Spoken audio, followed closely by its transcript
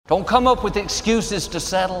Don't come up with excuses to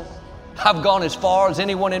settle. I've gone as far as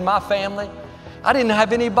anyone in my family. I didn't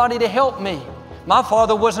have anybody to help me. My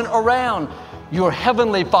father wasn't around. Your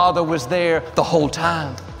heavenly Father was there the whole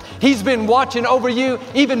time. He's been watching over you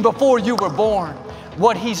even before you were born.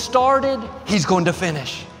 What He started, He's going to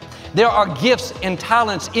finish. There are gifts and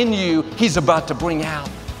talents in you He's about to bring out.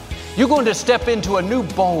 You're going to step into a new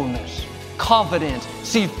boldness, confidence,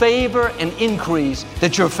 see favor and increase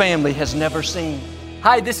that your family has never seen.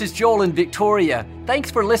 Hi, this is Joel and Victoria. Thanks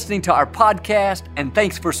for listening to our podcast, and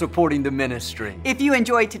thanks for supporting the ministry. If you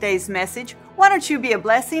enjoyed today's message, why don't you be a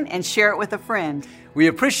blessing and share it with a friend? We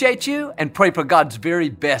appreciate you and pray for God's very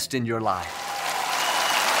best in your life.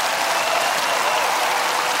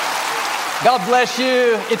 God bless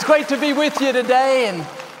you. It's great to be with you today, and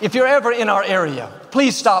if you're ever in our area,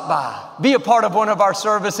 please stop by. Be a part of one of our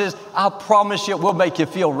services. I promise you, we'll make you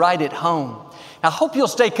feel right at home. I hope you'll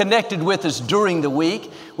stay connected with us during the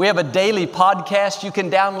week. We have a daily podcast you can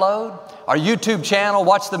download, our YouTube channel,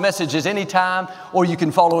 watch the messages anytime, or you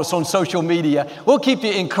can follow us on social media. We'll keep you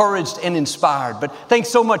encouraged and inspired. But thanks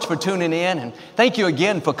so much for tuning in, and thank you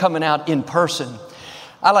again for coming out in person.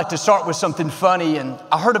 I like to start with something funny, and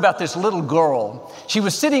I heard about this little girl. She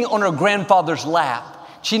was sitting on her grandfather's lap.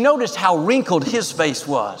 She noticed how wrinkled his face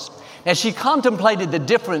was. As she contemplated the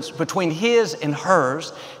difference between his and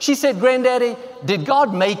hers, she said, "Granddaddy, did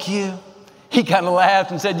God make you?" He kind of laughed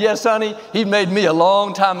and said, "Yes, honey, He made me a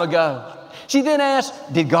long time ago." She then asked,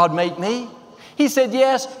 "Did God make me?" He said,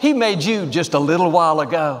 "Yes, He made you just a little while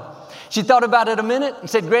ago." She thought about it a minute and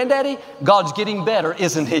said, "Granddaddy, God's getting better,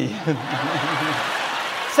 isn't He?"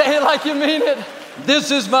 Say it like you mean it. This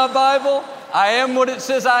is my Bible. I am what it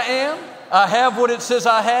says I am. I have what it says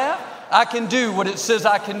I have. I can do what it says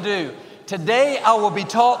I can do. Today I will be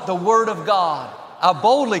taught the Word of God. I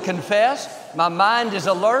boldly confess, my mind is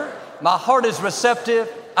alert, my heart is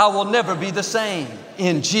receptive, I will never be the same.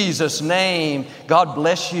 In Jesus' name, God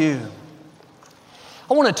bless you.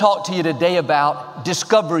 I want to talk to you today about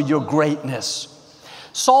discover your greatness.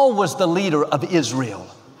 Saul was the leader of Israel.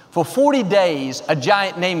 For 40 days, a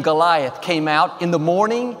giant named Goliath came out in the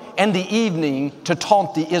morning and the evening to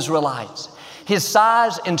taunt the Israelites. His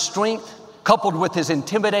size and strength, coupled with his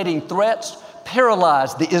intimidating threats,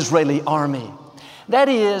 paralyzed the Israeli army. That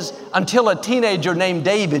is, until a teenager named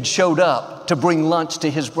David showed up to bring lunch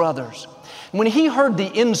to his brothers. When he heard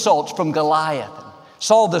the insults from Goliath,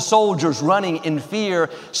 saw the soldiers running in fear,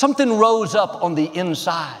 something rose up on the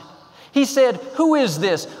inside. He said, "Who is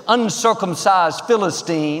this uncircumcised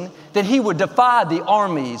Philistine that he would defy the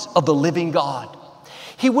armies of the living God?"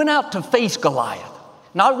 He went out to face Goliath,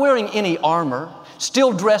 not wearing any armor,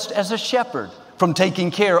 still dressed as a shepherd from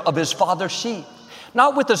taking care of his father's sheep,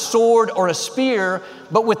 not with a sword or a spear,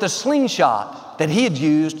 but with a slingshot that he had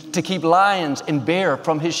used to keep lions and bear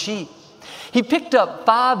from his sheep. He picked up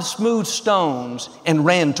 5 smooth stones and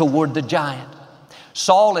ran toward the giant.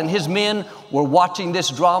 Saul and his men were watching this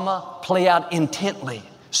drama play out intently,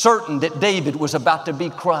 certain that David was about to be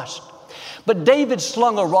crushed. But David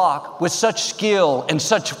slung a rock with such skill and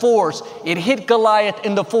such force, it hit Goliath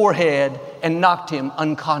in the forehead and knocked him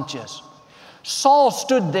unconscious. Saul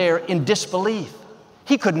stood there in disbelief.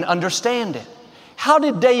 He couldn't understand it. How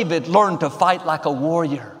did David learn to fight like a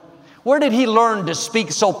warrior? Where did he learn to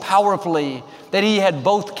speak so powerfully that he had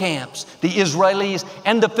both camps, the Israelis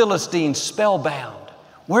and the Philistines, spellbound?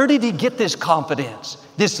 Where did he get this confidence,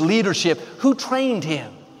 this leadership? Who trained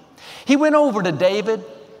him? He went over to David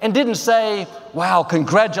and didn't say, "Wow,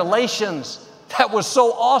 congratulations. That was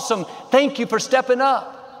so awesome. Thank you for stepping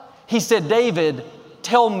up." He said, "David,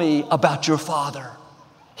 tell me about your father."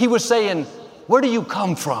 He was saying, "Where do you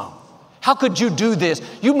come from? How could you do this?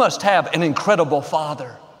 You must have an incredible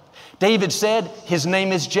father." David said, "His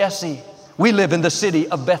name is Jesse. We live in the city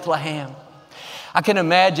of Bethlehem." I can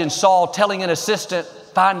imagine Saul telling an assistant,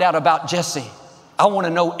 "Find out about Jesse. I want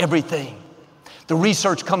to know everything." The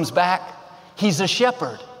research comes back. He's a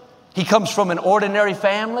shepherd. He comes from an ordinary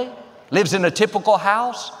family, lives in a typical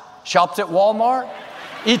house, shops at Walmart,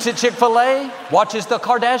 eats at Chick-fil-A, watches the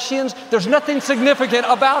Kardashians. There's nothing significant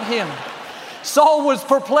about him. Saul was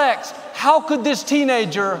perplexed. How could this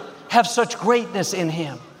teenager have such greatness in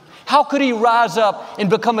him? How could he rise up and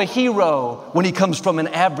become a hero when he comes from an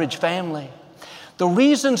average family? The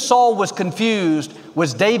reason Saul was confused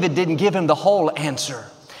was David didn't give him the whole answer.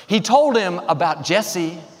 He told him about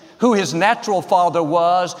Jesse, who his natural father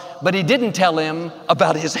was, but he didn't tell him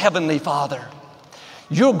about his heavenly father.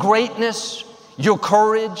 Your greatness, your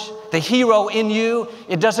courage, the hero in you,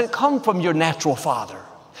 it doesn't come from your natural father.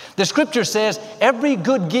 The scripture says every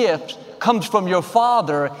good gift comes from your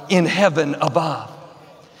Father in heaven above.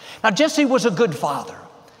 Now, Jesse was a good father.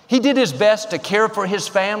 He did his best to care for his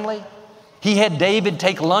family. He had David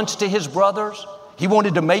take lunch to his brothers. He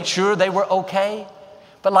wanted to make sure they were okay.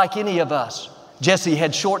 But like any of us, Jesse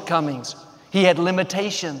had shortcomings. He had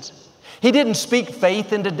limitations. He didn't speak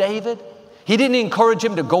faith into David. He didn't encourage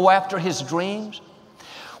him to go after his dreams.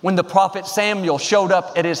 When the prophet Samuel showed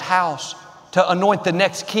up at his house to anoint the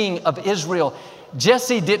next king of Israel,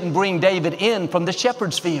 Jesse didn't bring David in from the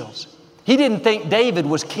shepherd's fields. He didn't think David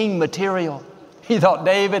was king material. He thought,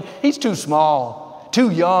 David, he's too small, too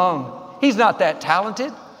young. He's not that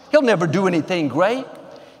talented. He'll never do anything great.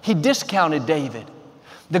 He discounted David.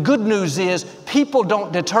 The good news is people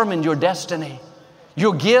don't determine your destiny.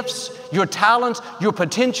 Your gifts, your talents, your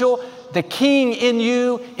potential, the king in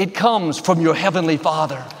you, it comes from your heavenly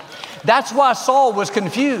Father. That's why Saul was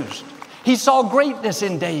confused. He saw greatness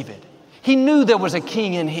in David. He knew there was a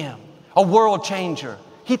king in him, a world changer.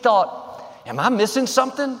 He thought, am I missing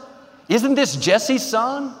something? Isn't this Jesse's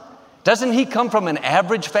son? Doesn't he come from an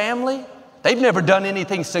average family? They've never done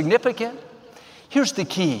anything significant. Here's the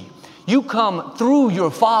key. You come through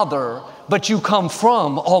your father, but you come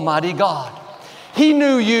from Almighty God. He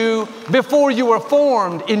knew you before you were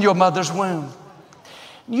formed in your mother's womb.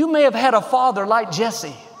 You may have had a father like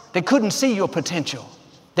Jesse that couldn't see your potential,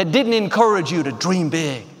 that didn't encourage you to dream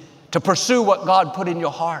big, to pursue what God put in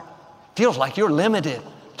your heart. Feels like you're limited.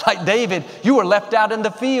 Like David, you were left out in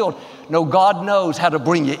the field. No, God knows how to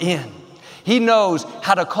bring you in. He knows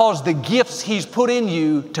how to cause the gifts He's put in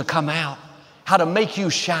you to come out, how to make you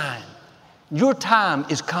shine. Your time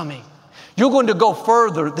is coming. You're going to go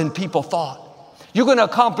further than people thought. You're going to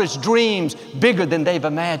accomplish dreams bigger than they've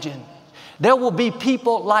imagined. There will be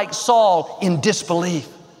people like Saul in disbelief,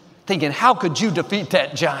 thinking, how could you defeat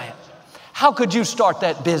that giant? How could you start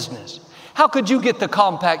that business? How could you get the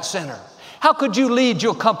compact center? How could you lead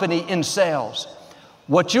your company in sales?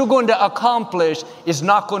 What you're going to accomplish is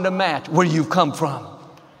not going to match where you've come from.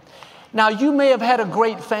 Now, you may have had a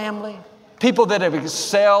great family, people that have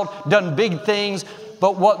excelled, done big things,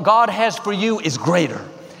 but what God has for you is greater.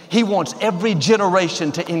 He wants every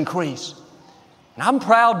generation to increase. And I'm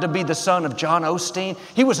proud to be the son of John Osteen.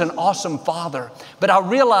 He was an awesome father. But I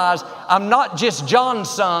realize I'm not just John's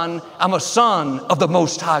son, I'm a son of the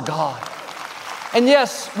Most High God. And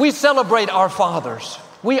yes, we celebrate our fathers.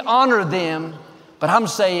 We honor them, but I'm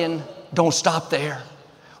saying don't stop there.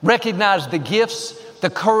 Recognize the gifts, the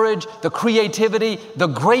courage, the creativity, the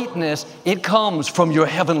greatness. It comes from your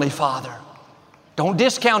Heavenly Father. Don't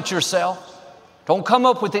discount yourself. Don't come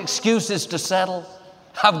up with excuses to settle.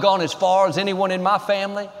 I've gone as far as anyone in my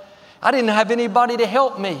family. I didn't have anybody to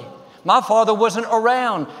help me. My father wasn't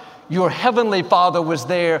around. Your Heavenly Father was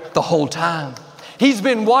there the whole time. He's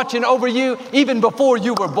been watching over you even before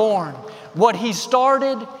you were born. What He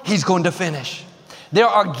started, He's going to finish. There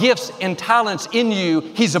are gifts and talents in you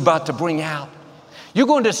He's about to bring out. You're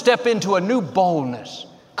going to step into a new boldness,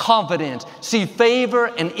 confidence, see favor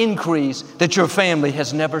and increase that your family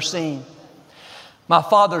has never seen. My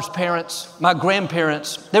father's parents, my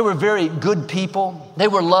grandparents, they were very good people. They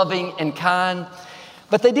were loving and kind,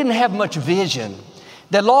 but they didn't have much vision.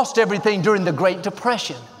 They lost everything during the Great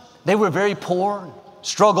Depression. They were very poor,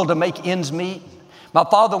 struggled to make ends meet. My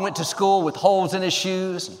father went to school with holes in his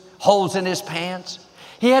shoes, and holes in his pants.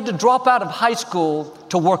 He had to drop out of high school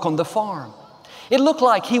to work on the farm. It looked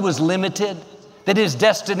like he was limited, that his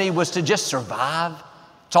destiny was to just survive.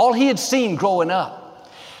 It's all he had seen growing up.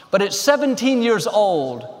 But at 17 years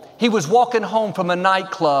old, he was walking home from a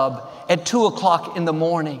nightclub at 2 o'clock in the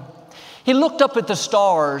morning. He looked up at the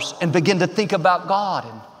stars and began to think about God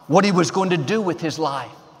and what he was going to do with his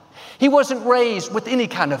life. He wasn't raised with any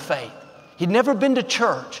kind of faith. He'd never been to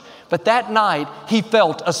church, but that night he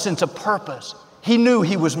felt a sense of purpose. He knew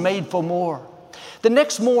he was made for more. The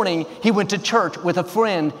next morning, he went to church with a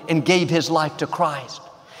friend and gave his life to Christ.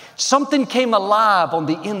 Something came alive on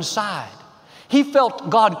the inside. He felt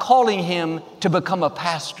God calling him to become a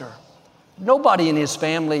pastor. Nobody in his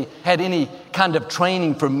family had any kind of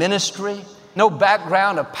training for ministry, no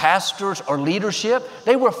background of pastors or leadership.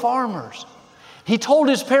 They were farmers. He told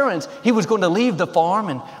his parents he was going to leave the farm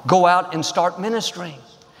and go out and start ministering.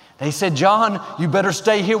 They said, John, you better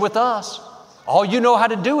stay here with us. All you know how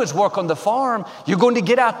to do is work on the farm. You're going to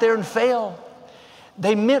get out there and fail.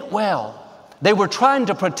 They meant well. They were trying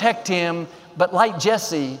to protect him, but like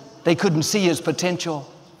Jesse, they couldn't see his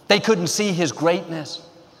potential. They couldn't see his greatness.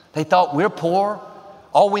 They thought, we're poor.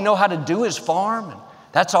 All we know how to do is farm. And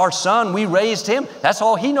that's our son. We raised him. That's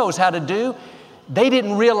all he knows how to do. They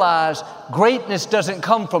didn't realize greatness doesn't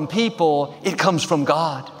come from people. It comes from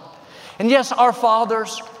God. And yes, our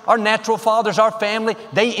fathers, our natural fathers, our family,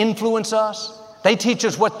 they influence us. They teach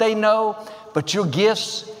us what they know. But your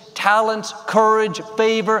gifts, talents, courage,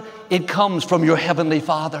 favor, it comes from your Heavenly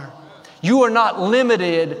Father. You are not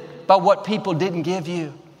limited by what people didn't give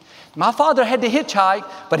you. My father had to hitchhike,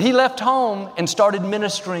 but he left home and started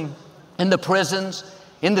ministering in the prisons,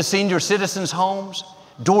 in the senior citizens' homes.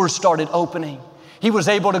 Doors started opening. He was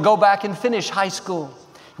able to go back and finish high school,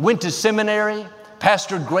 went to seminary,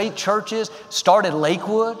 pastored great churches, started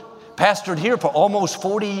Lakewood, pastored here for almost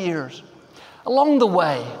 40 years. Along the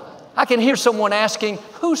way, I can hear someone asking,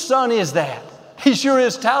 whose son is that? He sure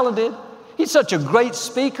is talented. He's such a great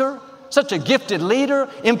speaker, such a gifted leader,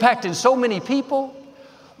 impacted so many people.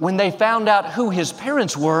 When they found out who his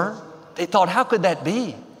parents were, they thought, how could that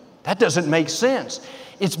be? That doesn't make sense.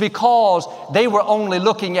 It's because they were only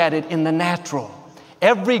looking at it in the natural.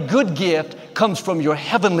 Every good gift comes from your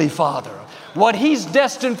Heavenly Father. What He's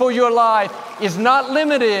destined for your life is not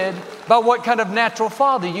limited by what kind of natural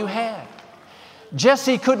father you had.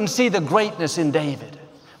 Jesse couldn't see the greatness in David.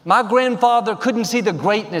 My grandfather couldn't see the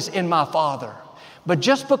greatness in my father. But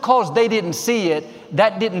just because they didn't see it,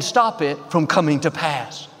 that didn't stop it from coming to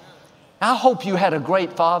pass. I hope you had a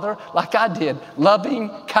great father like I did, loving,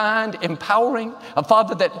 kind, empowering, a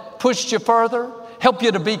father that pushed you further, helped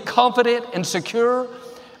you to be confident and secure.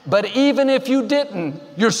 But even if you didn't,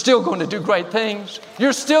 you're still going to do great things.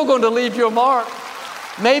 You're still going to leave your mark.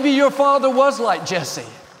 Maybe your father was like Jesse.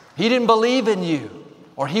 He didn't believe in you,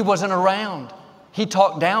 or he wasn't around. He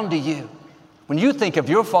talked down to you. When you think of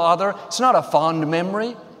your father, it's not a fond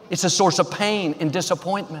memory. It's a source of pain and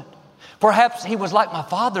disappointment. Perhaps he was like my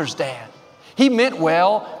father's dad. He meant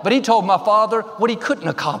well, but he told my father what he couldn't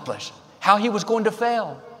accomplish, how he was going to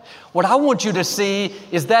fail. What I want you to see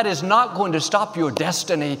is that is not going to stop your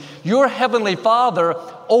destiny. Your Heavenly Father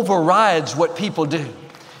overrides what people do.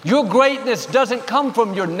 Your greatness doesn't come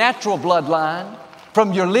from your natural bloodline,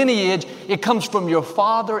 from your lineage. It comes from your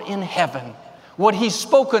Father in heaven. What He's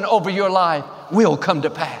spoken over your life will come to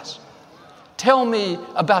pass. Tell me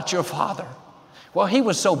about your father. Well, he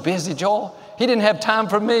was so busy, Joel. He didn't have time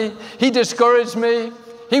for me. He discouraged me.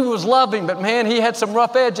 He was loving, but man, he had some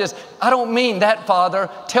rough edges. I don't mean that, Father.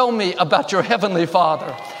 Tell me about your Heavenly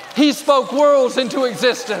Father. He spoke worlds into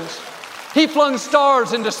existence. He flung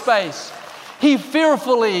stars into space. He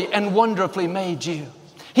fearfully and wonderfully made you.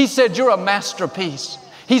 He said, you're a masterpiece.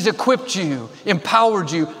 He's equipped you, empowered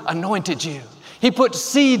you, anointed you. He put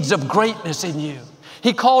seeds of greatness in you.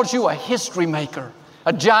 He calls you a history maker,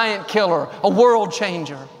 a giant killer, a world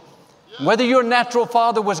changer. Whether your natural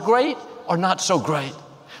father was great or not so great,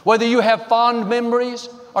 whether you have fond memories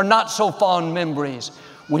or not so fond memories,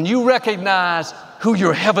 when you recognize who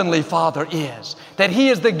your Heavenly Father is, that He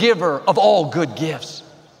is the giver of all good gifts,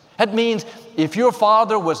 that means if your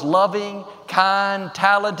father was loving, kind,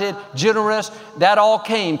 talented, generous, that all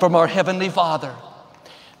came from our Heavenly Father.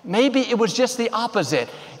 Maybe it was just the opposite.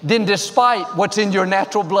 Then despite what's in your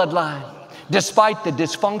natural bloodline, despite the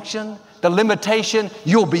dysfunction, the limitation,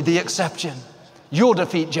 you'll be the exception. You'll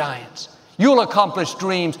defeat giants. You'll accomplish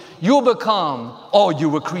dreams. You'll become all you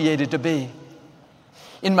were created to be.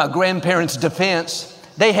 In my grandparents' defense,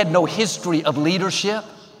 they had no history of leadership.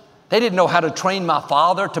 They didn't know how to train my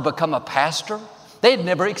father to become a pastor. They had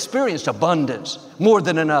never experienced abundance, more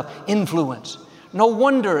than enough influence. No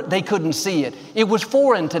wonder they couldn't see it. It was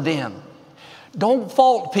foreign to them. Don't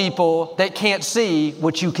fault people that can't see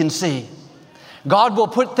what you can see. God will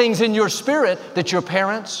put things in your spirit that your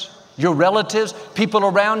parents, your relatives, people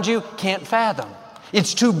around you can't fathom.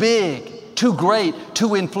 It's too big, too great,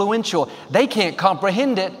 too influential. They can't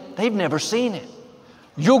comprehend it. They've never seen it.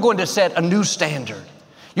 You're going to set a new standard.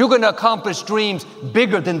 You're going to accomplish dreams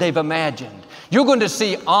bigger than they've imagined. You're going to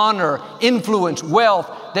see honor, influence, wealth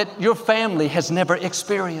that your family has never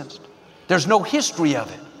experienced. There's no history of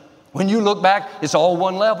it. When you look back, it's all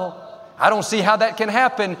one level. I don't see how that can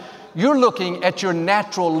happen. You're looking at your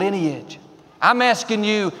natural lineage. I'm asking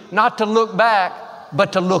you not to look back,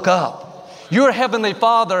 but to look up. Your Heavenly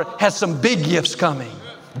Father has some big gifts coming,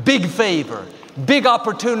 big favor, big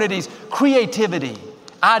opportunities, creativity,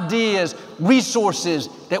 ideas, resources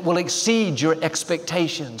that will exceed your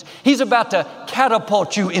expectations. He's about to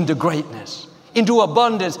catapult you into greatness, into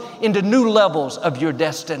abundance, into new levels of your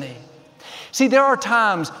destiny. See, there are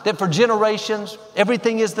times that for generations,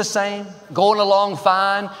 everything is the same, going along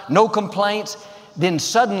fine, no complaints. Then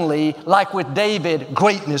suddenly, like with David,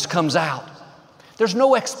 greatness comes out. There's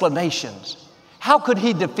no explanations. How could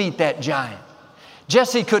he defeat that giant?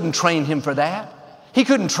 Jesse couldn't train him for that. He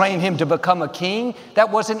couldn't train him to become a king.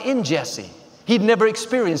 That wasn't in Jesse. He'd never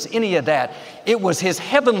experienced any of that. It was his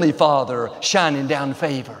Heavenly Father shining down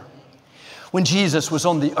favor. When Jesus was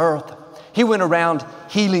on the earth, He went around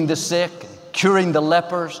healing the sick, curing the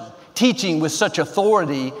lepers, teaching with such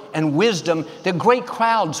authority and wisdom that great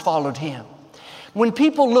crowds followed him. When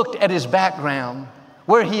people looked at his background,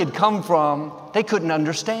 where he had come from, they couldn't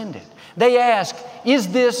understand it. They asked, "Is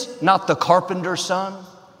this not the carpenter's son?"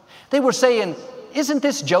 They were saying, "Isn't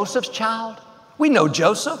this Joseph's child? We know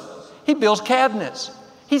Joseph. He builds cabinets.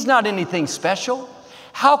 He's not anything special.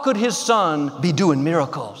 How could his son be doing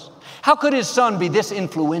miracles? How could his son be this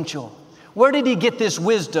influential? Where did he get this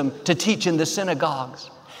wisdom to teach in the synagogues?"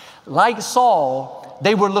 Like Saul,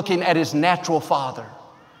 they were looking at his natural father.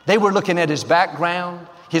 They were looking at his background,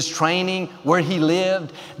 his training, where he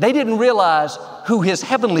lived. They didn't realize who his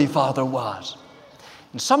heavenly Father was.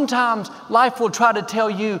 And sometimes life will try to tell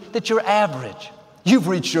you that you're average. You've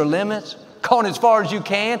reached your limits, gone as far as you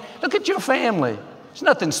can. Look at your family. There's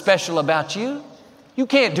nothing special about you. You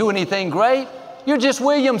can't do anything great. You're just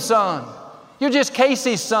William's son. You're just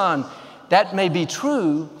Casey's son. That may be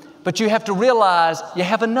true, but you have to realize you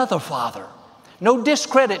have another father. No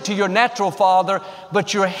discredit to your natural father,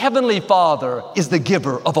 but your heavenly Father is the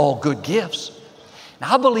giver of all good gifts.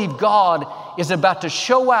 Now, I believe God is about to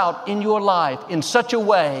show out in your life in such a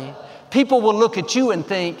way, people will look at you and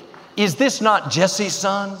think, "Is this not Jesse's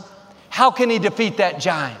son? How can he defeat that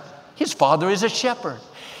giant? His father is a shepherd.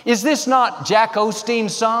 Is this not Jack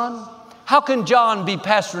Osteen's son? How can John be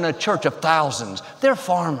pastoring a church of thousands? They're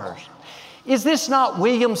farmers. Is this not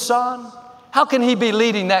William's son? How can he be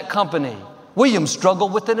leading that company? William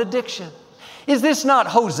struggled with an addiction. Is this not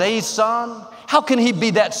Jose's son? How can he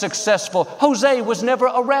be that successful? Jose was never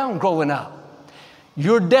around growing up."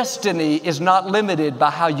 Your destiny is not limited by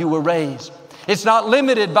how you were raised. It's not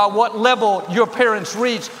limited by what level your parents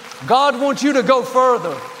reached. God wants you to go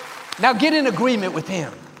further. Now get in agreement with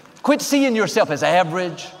him. Quit seeing yourself as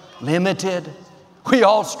average, limited. We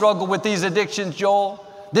all struggle with these addictions, Joel.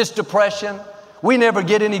 This depression. We never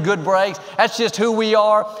get any good breaks. That's just who we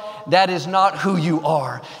are. That is not who you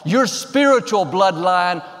are. Your spiritual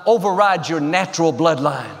bloodline overrides your natural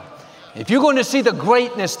bloodline. If you're going to see the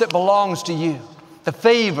greatness that belongs to you, the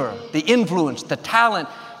favor, the influence, the talent,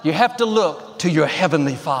 you have to look to your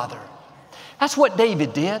heavenly Father. That's what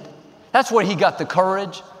David did. That's where he got the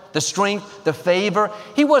courage, the strength, the favor.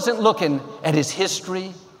 He wasn't looking at his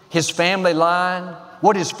history, his family line,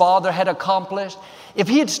 what his father had accomplished. If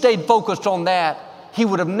he had stayed focused on that, he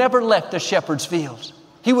would have never left the shepherd's fields.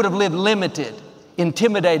 He would have lived limited,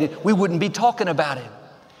 intimidated. We wouldn't be talking about him.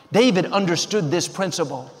 David understood this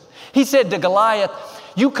principle. He said to Goliath,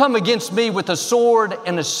 "You come against me with a sword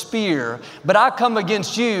and a spear, but I come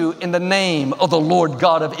against you in the name of the Lord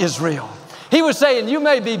God of Israel." He was saying, you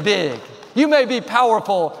may be big, you may be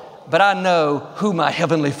powerful, but I know who my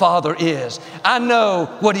heavenly Father is. I know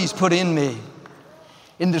what he's put in me.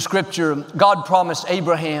 In the scripture, God promised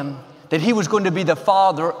Abraham that he was going to be the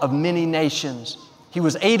father of many nations. He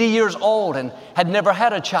was 80 years old and had never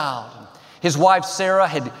had a child. His wife Sarah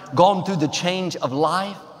had gone through the change of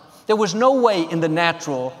life. There was no way in the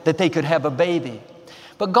natural that they could have a baby.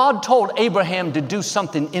 But God told Abraham to do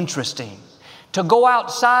something interesting, to go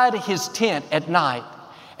outside his tent at night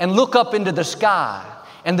and look up into the sky,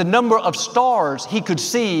 and the number of stars he could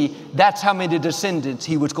see, that's how many descendants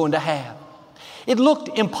he was going to have. It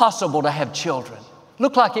looked impossible to have children.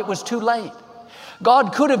 Looked like it was too late.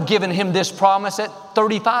 God could have given him this promise at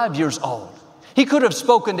 35 years old. He could have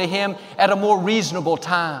spoken to him at a more reasonable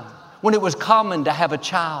time when it was common to have a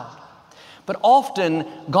child. But often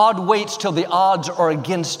God waits till the odds are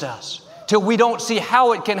against us, till we don't see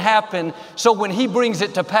how it can happen, so when he brings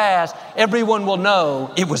it to pass, everyone will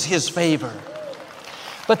know it was his favor.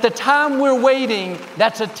 But the time we're waiting,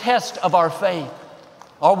 that's a test of our faith.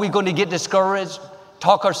 Are we going to get discouraged,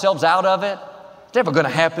 talk ourselves out of it? It's never going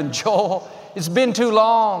to happen, Joel. It's been too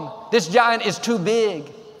long. This giant is too big.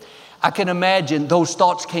 I can imagine those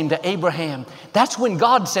thoughts came to Abraham. That's when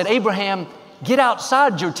God said, Abraham, get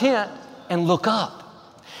outside your tent and look up.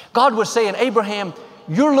 God was saying, Abraham,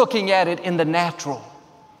 you're looking at it in the natural.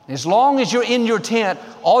 As long as you're in your tent,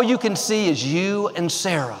 all you can see is you and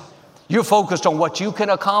Sarah. You're focused on what you can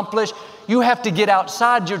accomplish. You have to get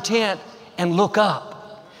outside your tent and look up.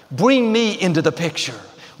 Bring me into the picture.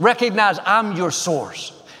 Recognize I'm your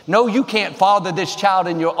source. No, you can't father this child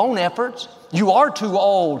in your own efforts. You are too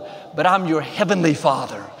old, but I'm your heavenly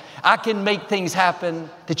Father. I can make things happen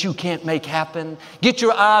that you can't make happen. Get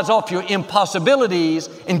your eyes off your impossibilities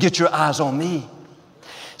and get your eyes on me.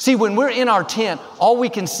 See, when we're in our tent, all we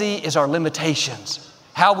can see is our limitations,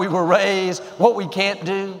 how we were raised, what we can't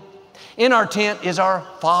do. In our tent is our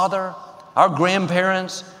father, our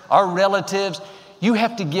grandparents, our relatives. You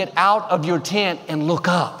have to get out of your tent and look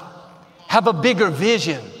up. Have a bigger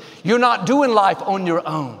vision. You're not doing life on your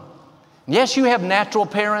own. Yes, you have natural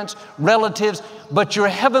parents, relatives, but your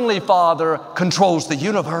Heavenly Father controls the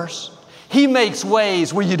universe. He makes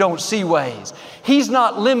ways where you don't see ways. He's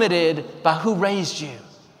not limited by who raised you,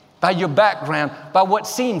 by your background, by what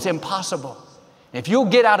seems impossible. If you'll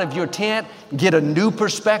get out of your tent, get a new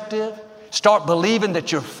perspective, start believing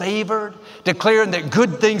that you're favored, declaring that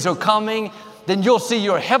good things are coming, then you'll see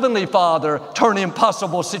your Heavenly Father turn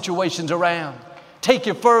impossible situations around, take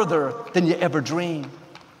you further than you ever dreamed.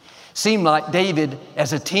 Seemed like David,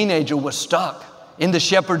 as a teenager, was stuck in the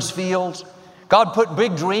shepherd's fields. God put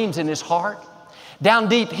big dreams in his heart. Down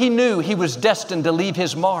deep, he knew he was destined to leave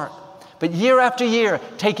his mark. But year after year,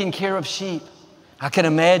 taking care of sheep, I can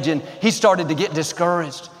imagine he started to get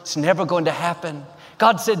discouraged. It's never going to happen.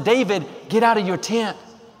 God said, David, get out of your tent.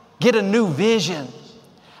 Get a new vision.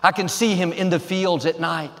 I can see him in the fields at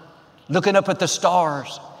night, looking up at the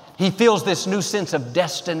stars. He feels this new sense of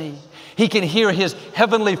destiny. He can hear his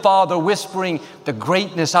Heavenly Father whispering, the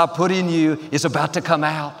greatness I put in you is about to come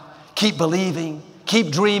out. Keep believing,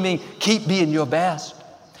 keep dreaming, keep being your best.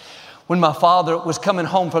 When my father was coming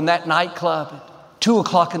home from that nightclub at 2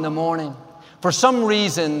 o'clock in the morning, for some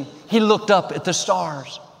reason, he looked up at the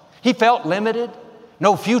stars. He felt limited,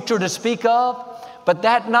 no future to speak of. But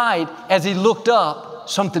that night, as he looked up,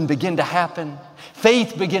 something began to happen.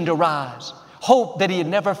 Faith began to rise. Hope that he had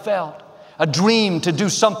never felt. A dream to do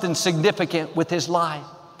something significant with his life.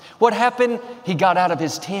 What happened? He got out of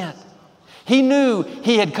his tent. He knew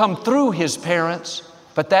he had come through his parents,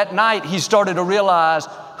 but that night he started to realize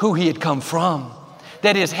who he had come from.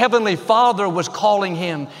 That his Heavenly Father was calling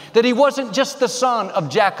him. That he wasn't just the son of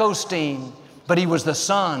Jack Osteen, but he was the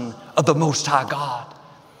son of the Most High God.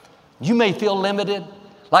 You may feel limited,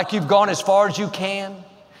 like you've gone as far as you can.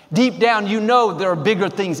 Deep down, you know there are bigger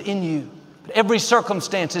things in you. But every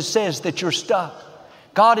circumstance says that you're stuck.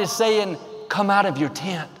 God is saying, come out of your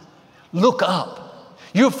tent. Look up.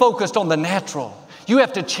 You're focused on the natural. You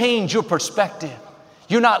have to change your perspective.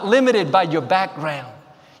 You're not limited by your background.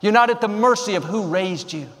 You're not at the mercy of who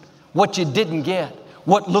raised you, what you didn't get,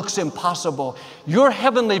 what looks impossible. Your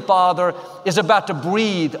Heavenly Father is about to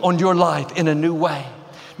breathe on your life in a new way.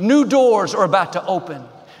 New doors are about to open.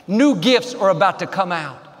 New gifts are about to come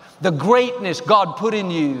out. The greatness God put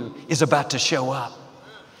in you is about to show up.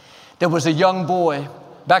 There was a young boy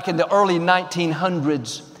back in the early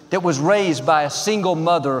 1900s that was raised by a single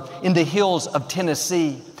mother in the hills of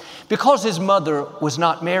Tennessee. Because his mother was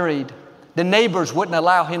not married, the neighbors wouldn't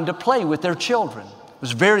allow him to play with their children. It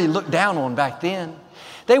was very looked down on back then.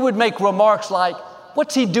 They would make remarks like,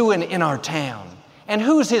 what's he doing in our town? And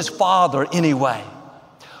who's his father anyway?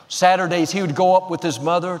 Saturdays, he would go up with his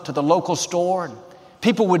mother to the local store, and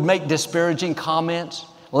people would make disparaging comments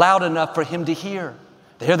loud enough for him to hear.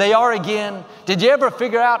 There they are again. Did you ever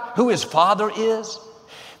figure out who his father is?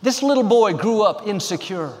 This little boy grew up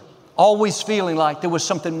insecure, always feeling like there was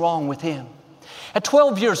something wrong with him. At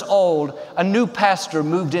 12 years old, a new pastor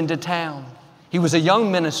moved into town. He was a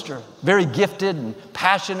young minister, very gifted and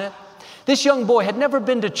passionate. This young boy had never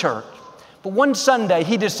been to church, but one Sunday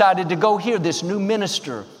he decided to go hear this new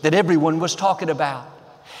minister that everyone was talking about.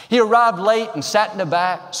 He arrived late and sat in the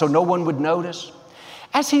back so no one would notice.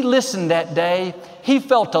 As he listened that day, he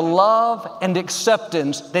felt a love and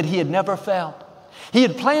acceptance that he had never felt. He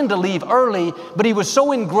had planned to leave early, but he was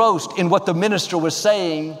so engrossed in what the minister was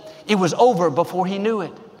saying, it was over before he knew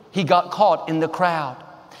it. He got caught in the crowd.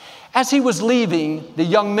 As he was leaving, the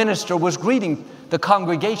young minister was greeting the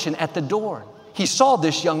congregation at the door. He saw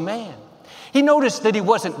this young man. He noticed that he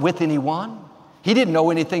wasn't with anyone. He didn't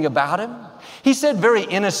know anything about him. He said very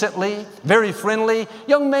innocently, very friendly,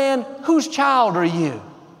 "Young man, whose child are you?"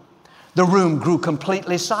 The room grew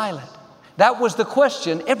completely silent. That was the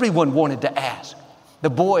question everyone wanted to ask. The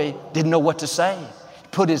boy didn't know what to say. He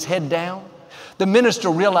put his head down. The minister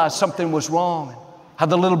realized something was wrong, how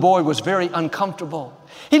the little boy was very uncomfortable.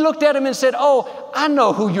 He looked at him and said, "Oh, I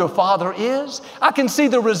know who your father is. I can see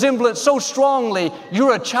the resemblance so strongly.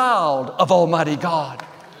 You're a child of Almighty God."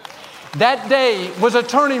 That day was a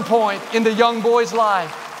turning point in the young boy's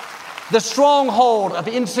life. The stronghold of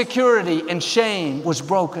insecurity and shame was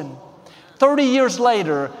broken. 30 years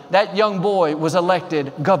later, that young boy was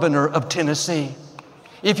elected governor of Tennessee.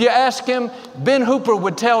 If you ask him, Ben Hooper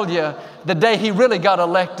would tell you the day he really got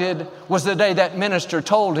elected was the day that minister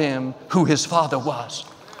told him who his father was.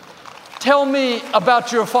 Tell me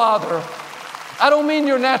about your father. I don't mean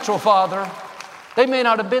your natural father. They may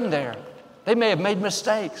not have been there. They may have made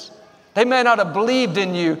mistakes. They may not have believed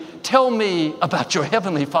in you. Tell me about your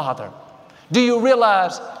Heavenly Father. Do you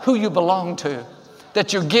realize who you belong to?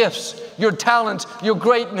 That your gifts, your talents, your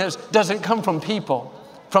greatness doesn't come from people.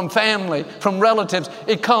 from family, from relatives.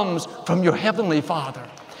 It comes from your Heavenly Father.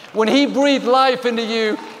 When He breathed life into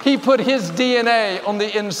you, He put His DNA on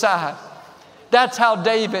the inside. That's how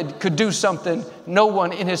David could do something no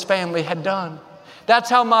one in his family had done. That's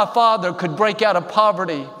how my father could break out of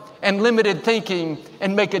poverty and limited thinking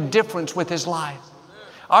and make a difference with his life.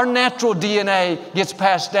 Our natural DNA gets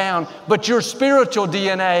passed down, but your spiritual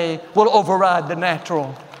DNA will override the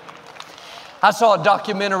natural. I saw a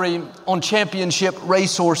documentary on championship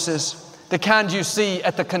racehorses, the kind you see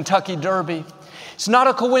at the Kentucky Derby. It's not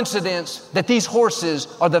a coincidence that these horses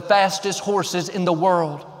are the fastest horses in the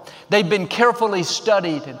world. They've been carefully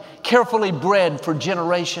studied and carefully bred for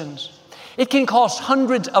generations. It can cost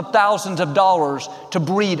hundreds of thousands of dollars to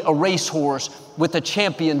breed a racehorse with a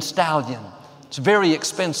champion stallion. It's very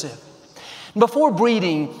expensive. Before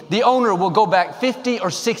breeding, the owner will go back 50 or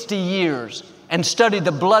 60 years and study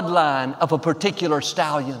the bloodline of a particular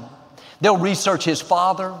stallion. They'll research his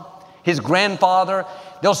father, his grandfather.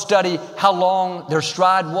 They'll study how long their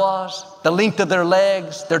stride was, the length of their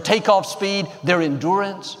legs, their takeoff speed, their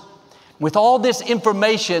endurance. With all this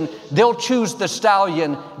information, they'll choose the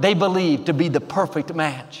stallion they believe to be the perfect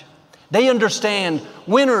match. They understand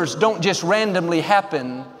winners don't just randomly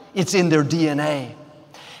happen, it's in their DNA.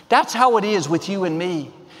 That's how it is with you and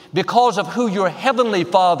me. Because of who your Heavenly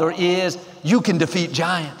Father is, you can defeat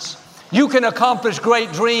giants. You can accomplish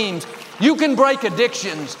great dreams. You can break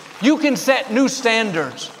addictions. You can set new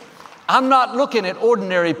standards. I'm not looking at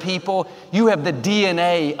ordinary people. You have the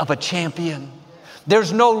DNA of a champion.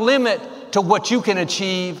 There's no limit to what you can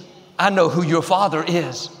achieve. I know who your Father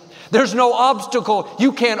is. There's no obstacle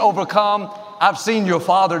you can't overcome. I've seen your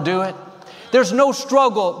Father do it. There's no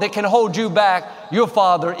struggle that can hold you back. Your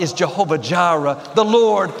Father is Jehovah Jireh, the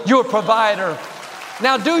Lord, your provider.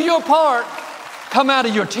 Now do your part. Come out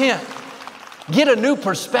of your tent. Get a new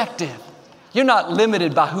perspective. You're not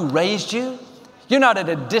limited by who raised you. You're not at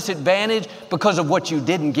a disadvantage because of what you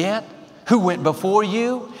didn't get, who went before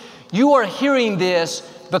you. You are hearing this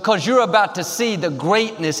because you're about to see the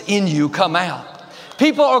greatness in you come out.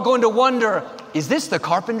 People are going to wonder, is this the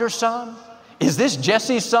carpenter's son? Is this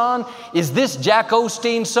Jesse's son? Is this Jack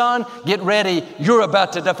Osteen's son? Get ready. You're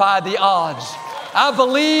about to defy the odds. I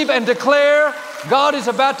believe and declare God is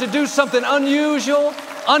about to do something unusual,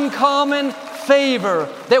 uncommon, favor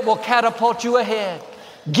that will catapult you ahead.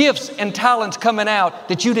 Gifts and talents coming out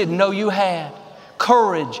that you didn't know you had.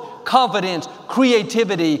 Courage, confidence,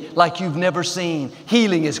 creativity like you've never seen.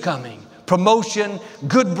 Healing is coming. Promotion,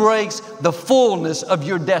 good breaks, the fullness of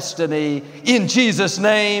your destiny in Jesus'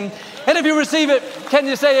 name. And if you receive it, can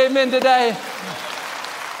you say amen today?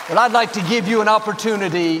 Well, I'd like to give you an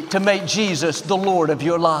opportunity to make Jesus the Lord of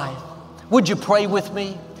your life. Would you pray with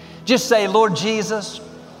me? Just say, Lord Jesus,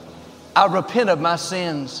 I repent of my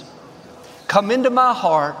sins. Come into my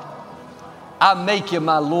heart. I make you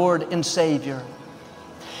my Lord and Savior.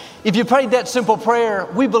 If you prayed that simple prayer,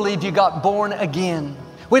 we believe you got born again.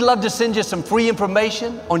 We'd love to send you some free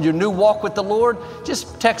information on your new walk with the Lord.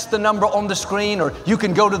 Just text the number on the screen, or you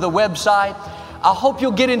can go to the website. I hope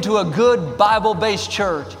you'll get into a good Bible-based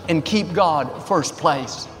church and keep God first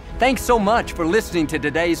place. Thanks so much for listening to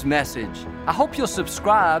today's message. I hope you'll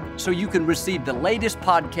subscribe so you can receive the latest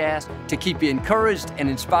podcast to keep you encouraged and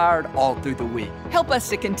inspired all through the week. Help us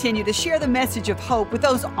to continue to share the message of hope with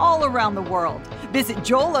those all around the world. Visit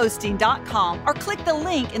joelosteen.com or click the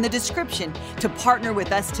link in the description to partner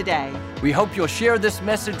with us today. We hope you'll share this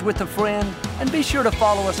message with a friend and be sure to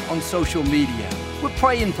follow us on social media. We're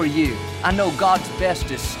praying for you. I know God's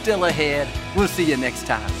best is still ahead. We'll see you next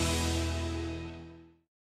time.